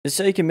This is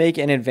how you can make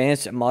an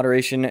advanced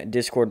moderation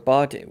Discord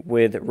bot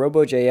with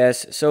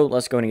RoboJS, so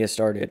let's go and get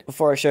started.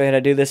 Before I show you how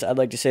to do this, I'd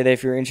like to say that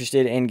if you're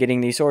interested in getting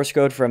the source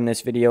code from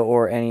this video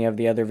or any of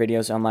the other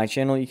videos on my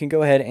channel, you can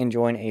go ahead and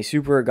join a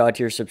super god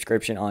tier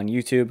subscription on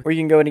YouTube, or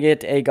you can go and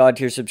get a god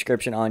tier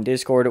subscription on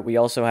Discord. We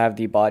also have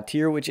the bot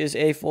tier, which is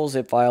a full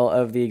zip file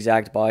of the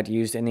exact bot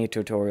used in the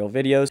tutorial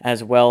videos,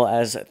 as well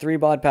as 3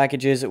 bot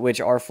packages, which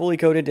are fully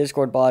coded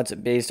Discord bots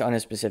based on a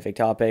specific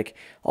topic.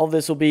 All of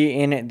this will be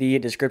in the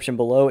description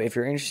below if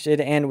you're interested.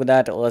 And with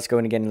that, let's go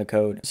and get in the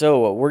code.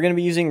 So we're going to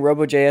be using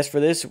RoboJS for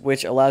this,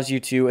 which allows you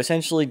to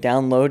essentially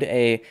download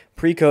a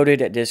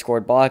pre-coded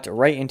Discord bot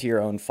right into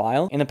your own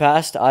file. In the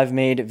past, I've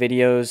made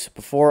videos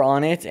before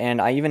on it,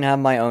 and I even have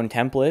my own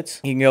templates.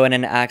 You can go in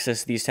and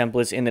access these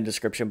templates in the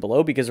description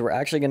below, because we're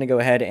actually going to go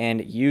ahead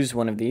and use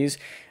one of these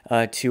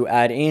to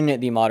add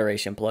in the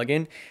moderation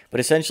plugin. But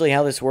essentially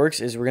how this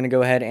works is we're going to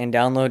go ahead and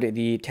download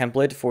the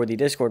template for the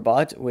Discord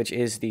bot, which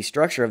is the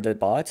structure of the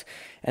bot,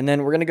 and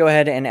then we're going to go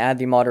ahead and add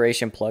the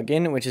moderation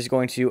plugin, which is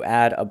going to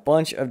add a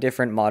bunch of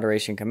different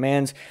moderation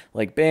commands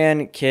like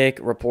ban, kick,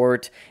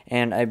 report,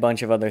 and a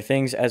bunch of other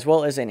things, as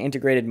well as an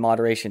integrated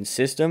moderation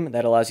system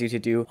that allows you to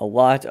do a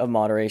lot of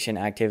moderation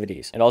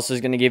activities. It also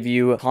is going to give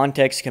you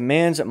context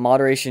commands,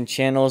 moderation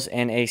channels,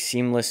 and a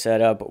seamless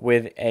setup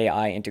with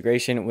AI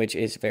integration, which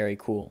is very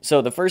cool.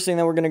 So the first thing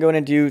that we're going to go in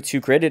and do to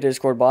create a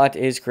Discord bot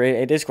is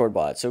create a Discord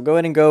bot. So go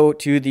ahead and go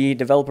to the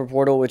developer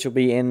portal, which will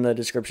be in the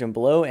description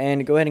below,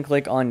 and go ahead and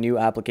click on new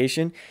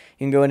application.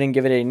 You can go ahead and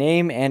give it a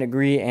name and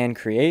agree and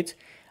create.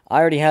 I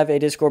already have a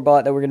Discord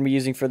bot that we're going to be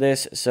using for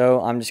this, so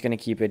I'm just going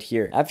to keep it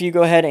here. After you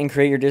go ahead and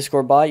create your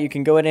Discord bot, you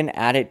can go ahead and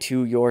add it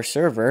to your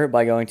server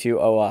by going to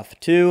OAuth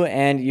 2,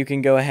 and you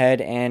can go ahead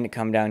and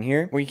come down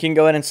here. We can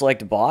go ahead and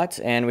select bot,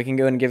 and we can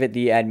go ahead and give it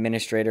the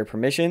administrator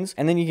permissions,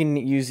 and then you can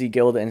use the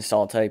guild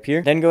install type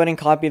here. Then go ahead and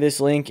copy this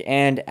link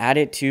and add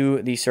it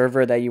to the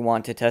server that you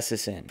want to test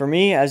this in. For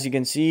me, as you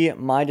can see,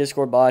 my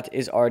Discord bot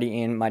is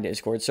already in my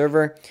Discord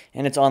server,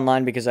 and it's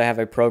online because I have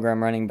a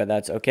program running, but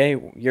that's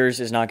okay. Yours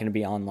is not going to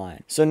be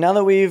online. So now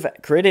that we've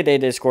created a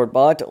Discord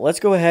bot, let's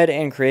go ahead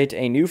and create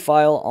a new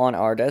file on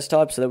our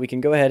desktop so that we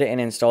can go ahead and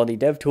install the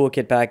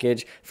DevToolKit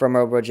package from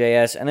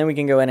RoboJS, and then we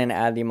can go ahead and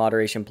add the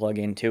moderation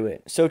plugin to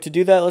it. So to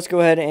do that, let's go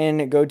ahead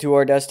and go to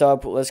our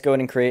desktop. Let's go ahead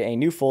and create a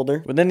new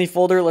folder. Within the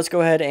folder, let's go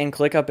ahead and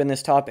click up in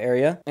this top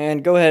area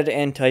and go ahead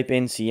and type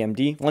in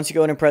CMD. Once you go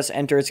ahead and press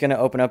enter, it's going to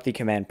open up the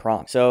command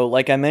prompt. So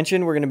like I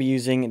mentioned, we're going to be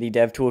using the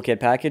DevToolKit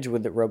package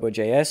with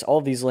RoboJS. All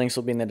of these links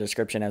will be in the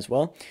description as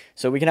well.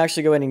 So we can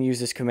actually go ahead and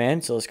use this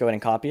command. So let's go ahead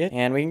and copy it,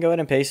 and we can go ahead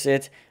and paste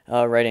it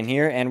right in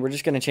here, and we're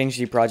just going to change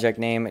the project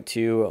name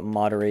to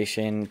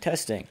moderation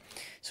testing.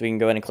 So we can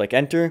go ahead and click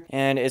enter,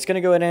 and it's going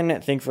to go ahead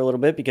and think for a little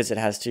bit because it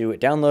has to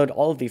download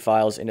all of the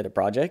files into the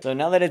project. So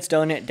now that it's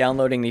done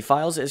downloading the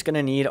files, it's going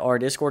to need our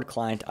Discord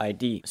client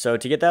ID. So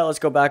to get that, let's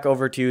go back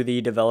over to the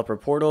developer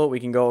portal.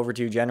 We can go over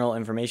to general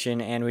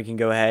information, and we can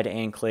go ahead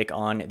and click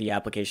on the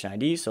application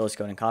ID. So let's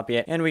go ahead and copy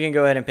it, and we can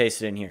go ahead and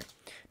paste it in here.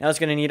 Now it's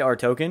going to need our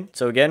token.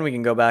 So again, we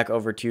can go back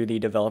over to the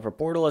developer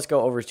portal. Let's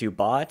go over to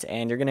bot,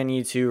 and you're going to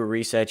need to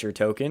reset your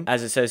token.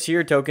 As it says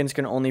here, tokens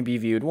can only be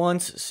viewed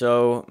once,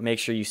 so make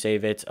sure you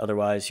save it.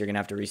 Otherwise, you're going to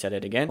have to reset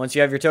it again. Once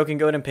you have your token,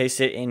 go ahead and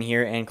paste it in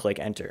here and click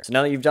enter. So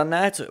now that you've done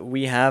that,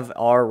 we have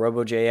our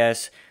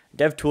RoboJS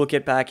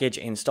DevToolKit package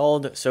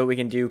installed, so we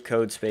can do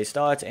code space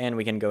dot, and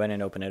we can go ahead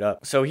and open it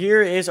up. So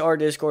here is our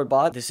Discord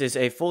bot. This is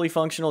a fully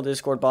functional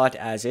Discord bot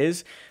as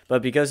is,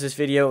 but because this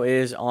video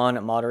is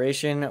on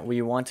moderation,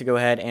 we want to go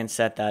ahead and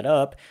set that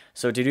up.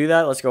 So to do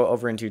that, let's go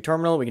over into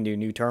terminal. We can do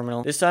new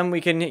terminal. This time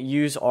we can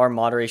use our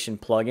moderation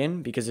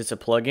plugin. Because it's a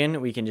plugin,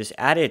 we can just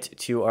add it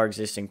to our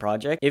existing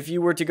project. If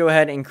you were to go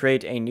ahead and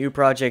create a new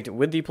project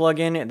with the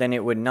plugin, then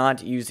it would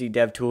not use the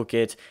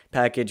DevToolKit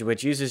package,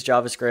 which uses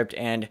JavaScript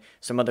and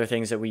some other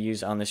things that we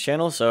use on this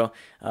channel. So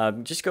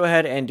just go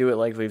ahead and do it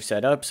like we've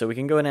set up. So we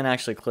can go ahead and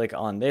actually click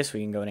on this.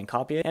 We can go ahead and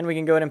copy it, and we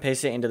can go ahead and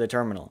paste it into the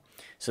terminal.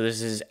 So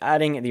this is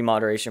adding the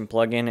moderation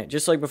plugin.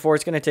 Just like before,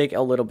 it's going to take a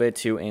little bit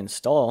to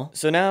install.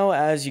 So now,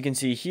 as you can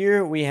see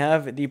here, we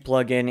have the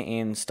plugin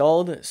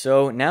installed.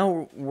 So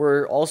now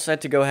we're all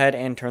set to go ahead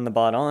and turn the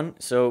bot on.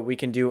 So we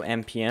can do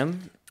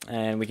npm,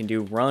 and we can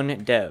do run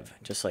dev,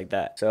 just like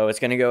that. So it's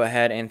going to go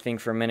ahead and think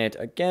for a minute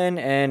again,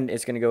 and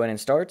it's going to go ahead and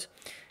start.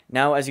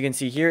 Now, as you can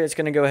see here, it's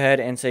going to go ahead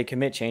and say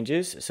commit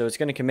changes. So it's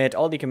going to commit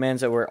all the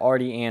commands that were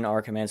already in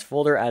our commands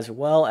folder, as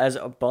well as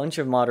a bunch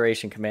of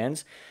moderation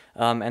commands.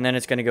 And then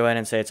it's going to go ahead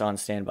and say it's on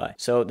standby.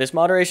 So this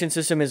moderation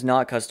system is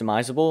not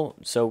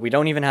customizable. So we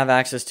don't even have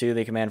access to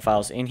the command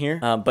files in here,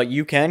 but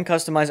you can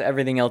customize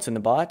everything else in the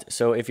bot.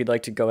 So if you'd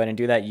like to go ahead and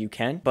do that, you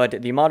can,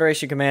 but the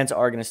moderation commands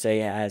are going to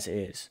stay as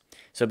is.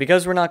 So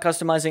because we're not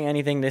customizing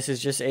anything, this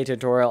is just a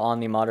tutorial on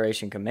the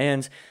moderation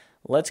commands.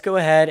 Let's go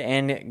ahead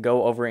and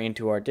go over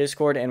into our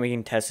Discord, and we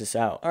can test this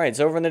out. All right,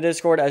 so over in the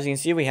Discord, as you can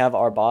see, we have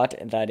our bot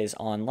that is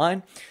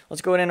online.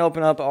 Let's go ahead and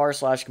open up our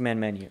 /command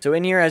menu. So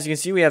in here, as you can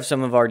see, we have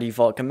some of our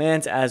default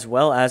commands as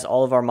well as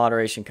all of our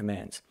moderation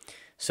commands.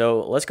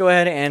 So let's go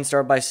ahead and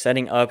start by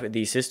setting up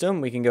the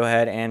system. We can go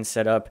ahead and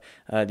set up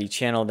the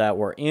channel that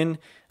we're in.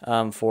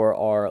 for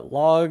our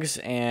logs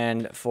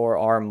and for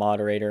our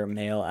moderator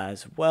mail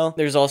as well.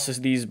 There's also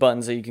these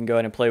buttons that you can go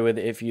ahead and play with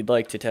if you'd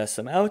like to test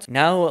them out.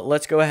 Now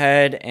let's go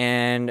ahead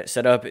and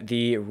set up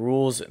the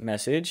rules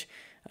message.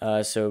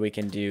 So we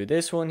can do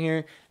this one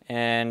here,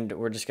 and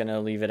we're just going to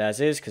leave it as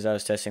is because I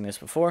was testing this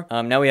before.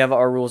 Now we have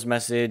our rules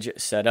message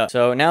set up.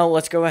 So now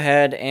let's go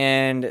ahead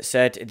and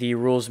set the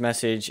rules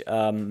message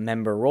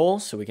member role.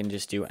 So we can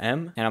just do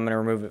M, and I'm going to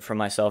remove it from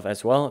myself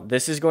as well.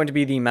 This is going to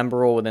be the member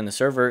role within the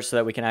server so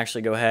that we can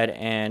actually go ahead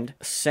and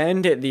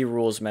send the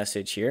rules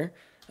message here.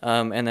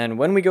 And then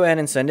when we go ahead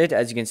and send it,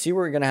 as you can see,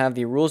 we're going to have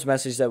the rules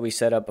message that we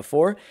set up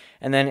before,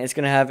 and then it's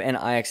going to have an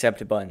I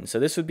accept button.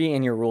 So this would be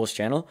in your rules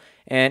channel.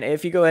 And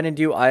if you go ahead and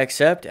do I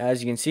accept,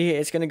 as you can see,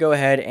 it's going to go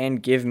ahead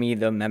and give me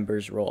the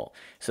members role.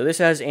 So this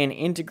has an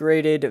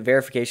integrated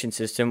verification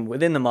system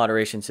within the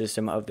moderation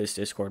system of this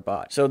Discord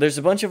bot. So there's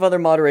a bunch of other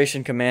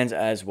moderation commands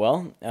as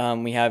well.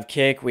 We have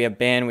kick, we have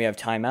ban, we have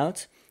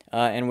timeout.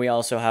 And we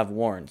also have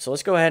warn. So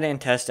let's go ahead and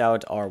test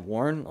out our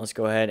warn. Let's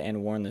go ahead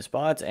and warn this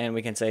bot, and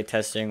we can say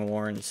testing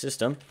warn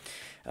system.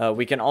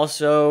 We can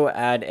also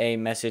add a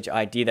message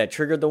ID that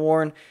triggered the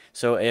warn.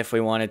 So if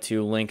we wanted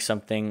to link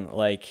something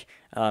like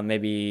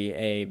maybe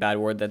a bad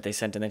word that they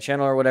sent in the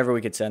channel or whatever,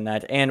 we could send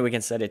that, and we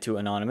can set it to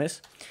anonymous.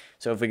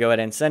 So if we go ahead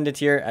and send it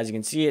here, as you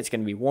can see, it's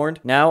going to be warned.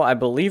 Now, I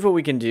believe what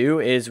we can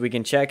do is we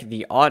can check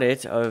the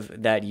audit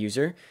of that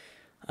user.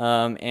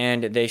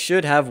 And they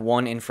should have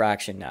one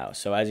infraction now.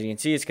 So as you can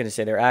see, it's going to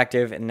say they're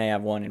active and they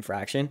have one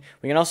infraction.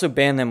 We can also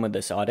ban them with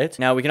this audit.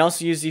 Now we can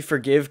also use the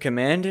forgive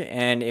command,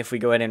 and if we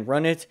go ahead and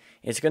run it,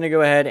 it's going to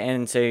go ahead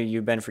and say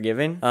you've been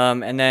forgiven.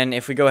 And then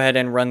if we go ahead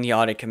and run the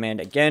audit command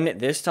again,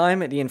 this time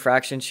the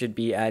infraction should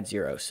be at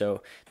 0.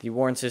 So the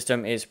warn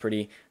system is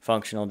pretty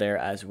functional there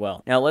as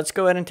well. Now let's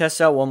go ahead and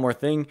test out one more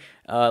thing.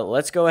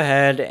 Let's go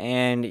ahead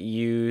and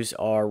use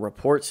our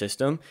report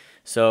system.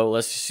 So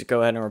let's just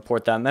go ahead and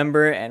report that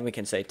member, and we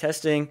can say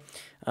testing.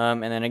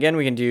 And then again,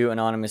 we can do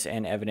anonymous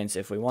and evidence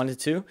if we wanted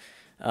to.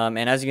 And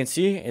as you can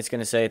see, it's going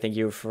to say thank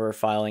you for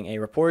filing a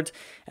report.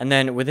 And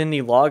then within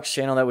the logs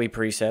channel that we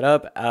preset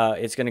up,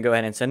 it's going to go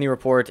ahead and send the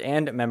report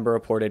and member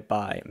reported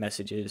by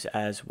messages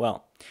as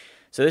well.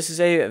 So this is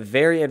a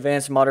very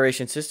advanced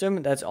moderation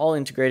system that's all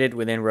integrated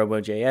within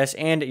RoboJS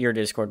and your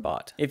Discord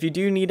bot. If you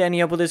do need any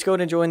help with this, go ahead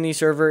and join the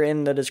server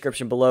in the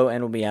description below,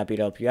 and we'll be happy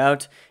to help you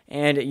out.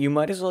 And you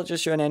might as well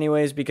just join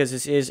anyways because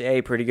this is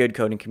a pretty good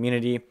coding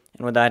community.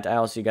 And with that,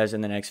 I'll see you guys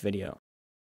in the next video.